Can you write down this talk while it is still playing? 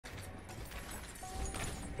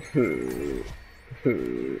Hmm.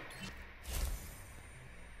 Hmm.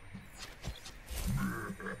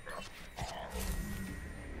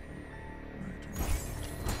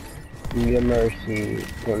 Your mercy,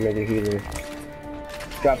 one nigga healer.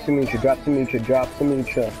 Drop Sumitra, drop Sumitra, drop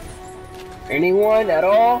Sumitra. Anyone at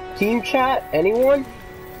all? Team chat? Anyone?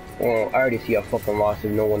 Well, I already see a fucking loss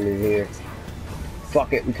if no one is here.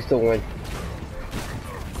 Fuck it, we can still win.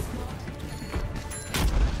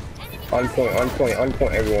 On point,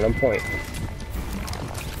 everyone, on point.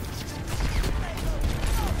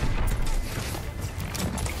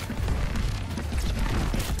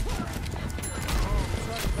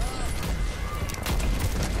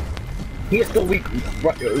 He is still weak.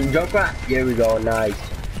 Junkrat. There we go. Nice.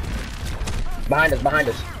 Behind us. Behind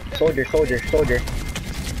us. Soldier. Soldier. Soldier.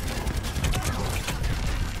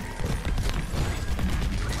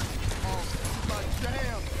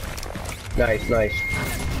 Nice. Nice.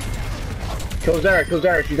 Kill Zara. Kill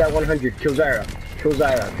Zara. She's at 100. Kill Zara. Kill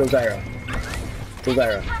Zara. Kill Zara. Kill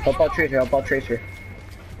Zara. Help out Tracer. Help out Tracer.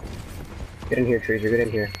 Get in here, Tracer. Get in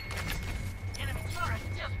here.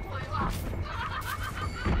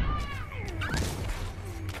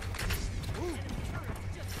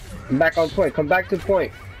 Come back on point. Come back to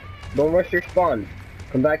point. Don't rush your spawn.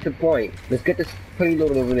 Come back to point. Let's get this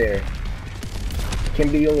payload over there. Can't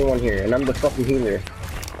be the only one here, and I'm the fucking healer.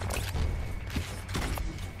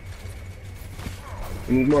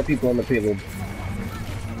 We need more people on the payload.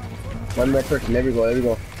 One more person. There we go. There we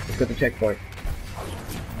go. Let's get the checkpoint.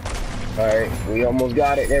 Alright, we almost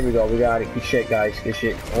got it. There we go. We got it. Good shit, guys. Good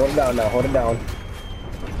shit. Hold it down now. Hold it down.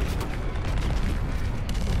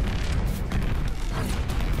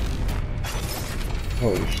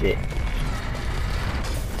 Holy shit.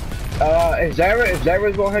 If Zara's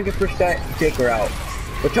 100%, take her out.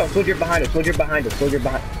 Watch out, soldier behind us, soldier behind us, soldier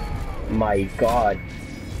behind. My god.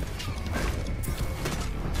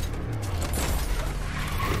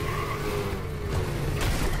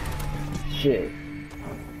 Shit.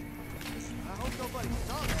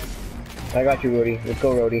 I got you, Rody. Let's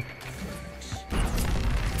go, Rody.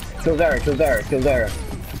 Kill Zara, kill Zara, kill Zara.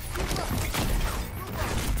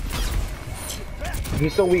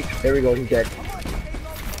 He's so weak. There we go, he's dead.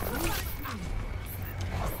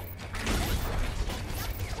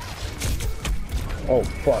 Oh,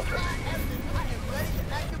 fuck.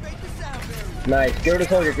 Nice. Get rid of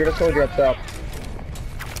soldier. Get rid of soldier up top.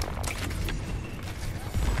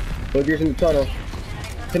 Soldier's in the tunnel.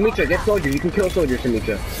 Samitra, get soldier. You can kill soldier,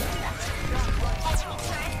 Samitra.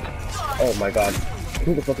 Oh my god.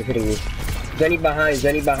 Who the fuck is hitting me? Zenny behind,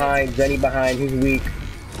 Zenny behind, Zenny behind. He's weak.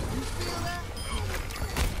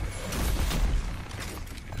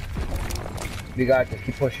 We got this.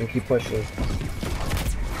 Keep pushing, keep pushing.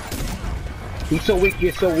 He's so weak,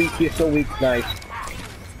 he's so weak, he's so weak. Nice.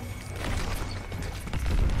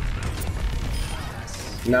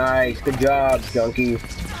 Nice, good job, junkie.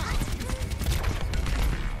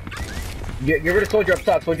 Get rid of soldier up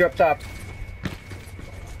top, soldier up top.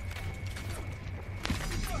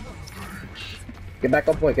 Get back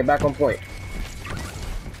on point, get back on point.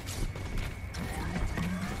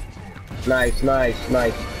 Nice, nice,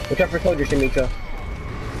 nice. Watch out for soldier, Shamika.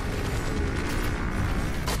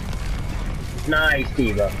 Nice,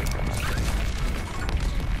 Diva.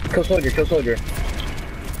 Kill soldier, kill soldier.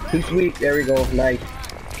 He's weak, there we go, nice.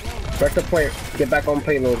 Press the point, get back on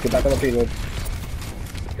payload, get back on the payload.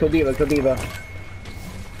 Kill Diva, kill Diva.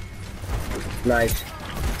 Nice.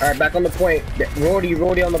 Alright, back on the point.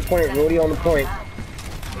 Rody on the point, Rody on the point.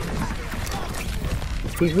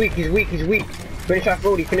 He's weak, he's weak, he's weak. Finish off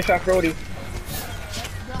Rody, finish off Rody.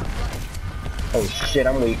 Oh shit,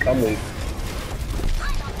 I'm weak, I'm weak.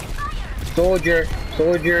 Soldier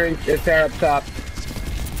and Sarah up top.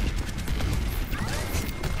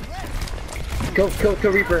 Kill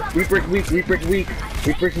Reaper. Reaper's weak, Reaper's weak.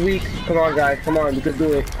 Reaper's weak. Come on guys, come on, we can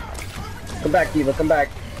do it. Come back, Diva, come back.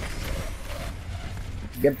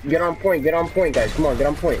 Get on point guys, come on, get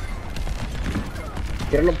on point.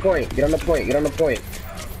 Get on the point, get on the point, get on the point.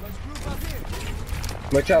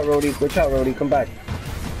 Watch out, Rody, come back.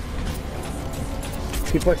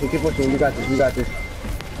 Keep pushing, we got this, we got this.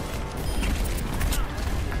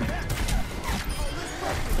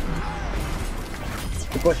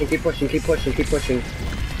 Keep pushing.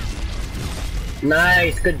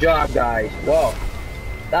 Nice, good job, guys. Whoa,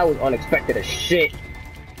 that was unexpected as shit.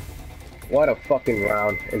 What a fucking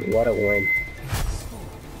round, and what a win.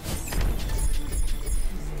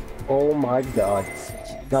 Oh my god.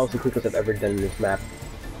 That was the quickest I've ever done in this map.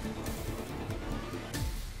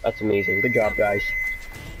 That's amazing. Good job, guys.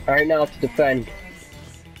 Alright, now to defend.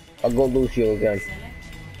 I'll go Lucio again.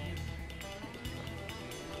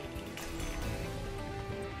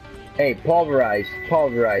 Hey, pulverize,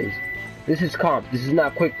 pulverize. This is comp. This is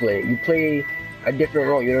not quick play. You play a different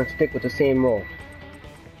role. You don't stick with the same role.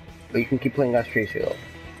 But you can keep playing as Tracer though.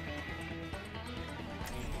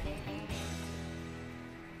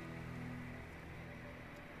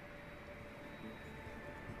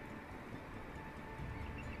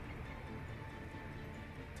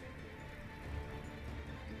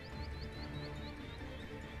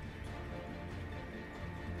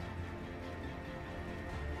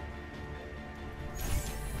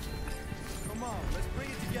 Come on, let's bring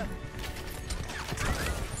it together.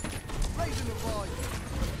 Raising the volume.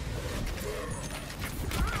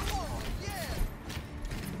 Oh, yeah.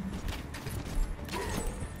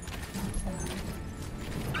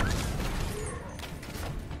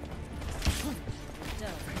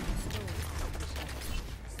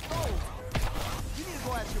 You need to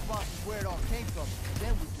go ask your bosses where it all came from,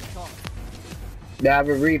 then we can talk. They have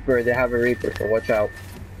a Reaper. They have a Reaper. So watch out.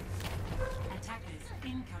 Attackers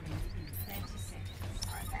incoming in 30 seconds.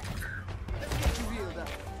 Let's get you healed up.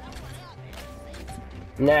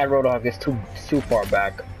 Nah, Roadhog is too far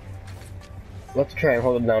back. Let's try and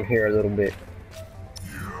hold it down here a little bit.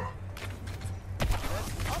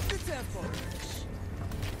 Let's up the tempo.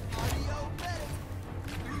 Audio ready.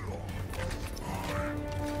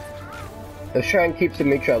 Let's try and keep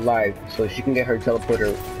Symmetra alive so she can get her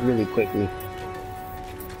teleporter really quickly.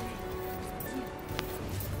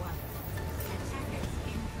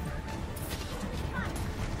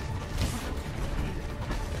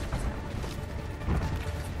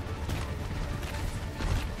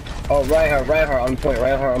 Oh, Reinhardt on point,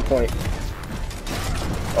 Reinhardt on point.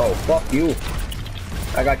 Oh, fuck you.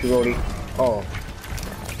 I got you, Rody. Oh.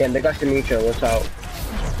 Damn, they got Symmetra, what's out?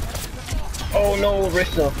 Oh no,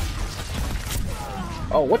 Rissa.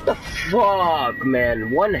 Oh, what the fuck, man?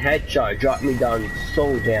 One headshot dropped me down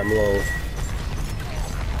so damn low.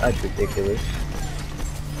 That's ridiculous.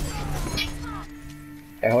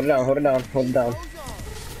 Hey, hold it down, hold it down, hold it down.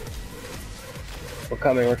 We're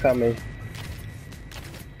coming, we're coming.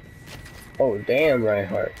 Oh, damn,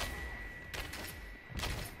 Reinhardt.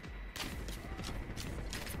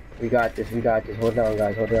 We got this, we got this. Hold down,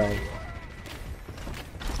 guys, hold down.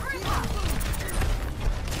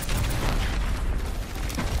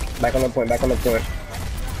 Back on the point, back on the point.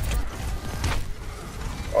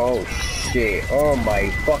 Oh, shit. Oh, my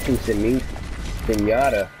fucking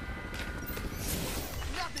Zenyatta.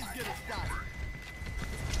 Nothing's gonna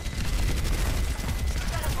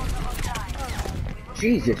stop.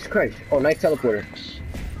 Jesus Christ. Oh, nice teleporter.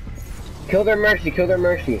 Kill their Mercy, kill their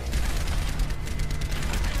Mercy.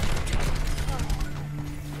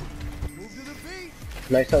 Move to the beat.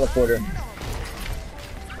 Nice teleporter.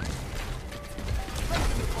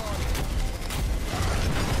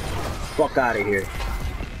 Fuck out of here.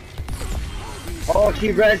 Oh,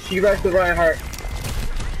 she res the Reinhardt.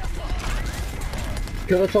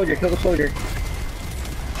 Kill the soldier, kill the soldier.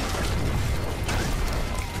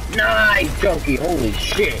 Nice, junkie, holy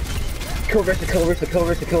shit. Kill Rissa, kill Rissa, kill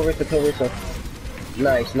Rissa, kill Rissa, kill Rissa.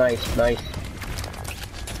 Nice, nice, nice.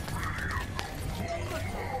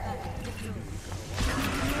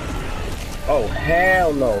 Oh,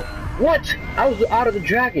 hell no. What? I was out of the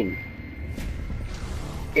dragon.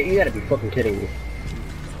 Yeah, you gotta be fucking kidding me.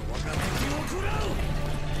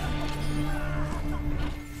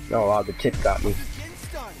 Oh wow, the tip got me. Getting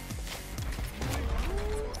started.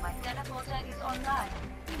 My teleporter is online.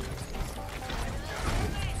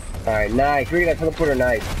 Alright, nice. Really got teleporter,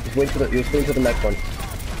 nice. Just wait till the next one.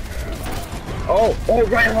 Oh,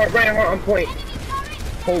 Reinhardt on point.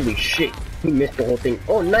 Holy shit. He missed the whole thing.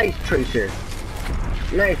 Oh, nice, Tracer.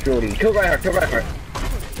 Nice, Rody. Kill Reinhardt, kill Reinhardt.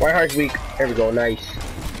 Reinhardt's weak. There we go, nice.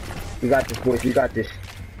 We got this, boys. We got this.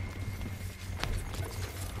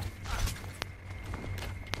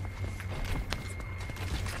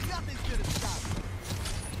 Nothing's gonna stop.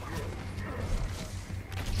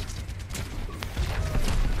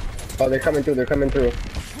 Oh, they're coming through. They're coming through.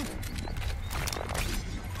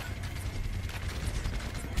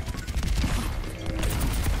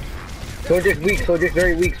 Soldier's weak. Soldier's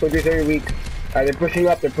very weak. Soldier's very weak. They're pushing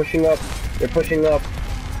up. They're pushing up. They're pushing up.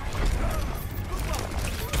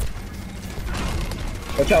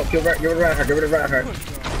 Watch out. Get rid of Reinhardt. Get rid of Reinhardt.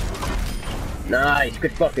 Nice.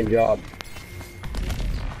 Good fucking job.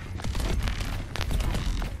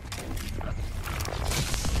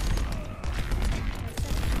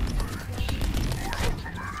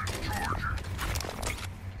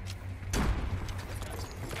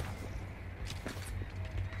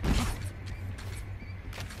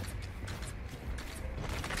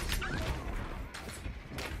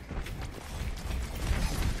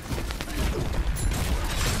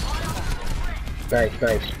 Nice,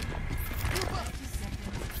 nice.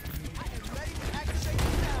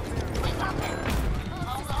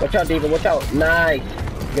 Watch out, David, watch out. Nice.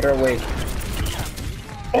 Get her away.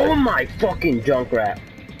 Oh my fucking Junkrat.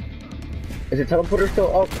 Is the teleporter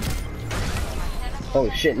still up? Oh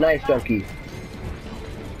shit, nice Junkie.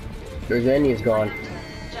 There's Annie is gone.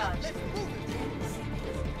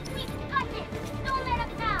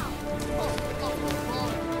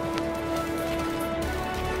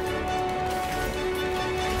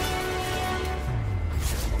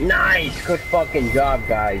 Nice! Good fucking job,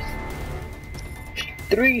 guys.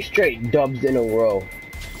 3 straight dubs in a row.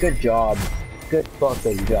 Good job. Good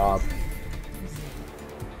fucking job.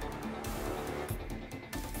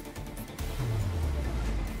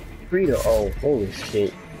 Three to 0. Holy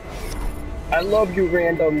shit. I love you,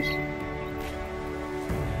 randoms.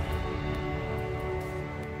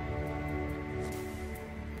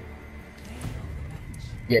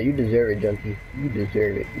 Yeah, you deserve it, Junkie. You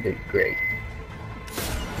deserve it. You did great.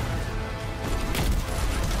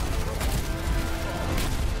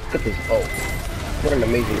 Look at this ult. What an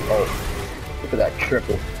amazing ult. Look at that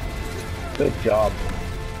triple. Good job.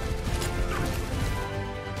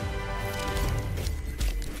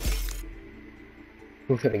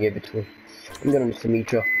 Who should I give it to? I'm gonna miss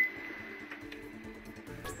Mitra.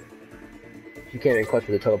 She can't even clutch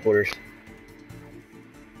with the teleporters.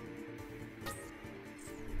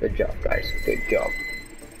 Good job, guys. Good job.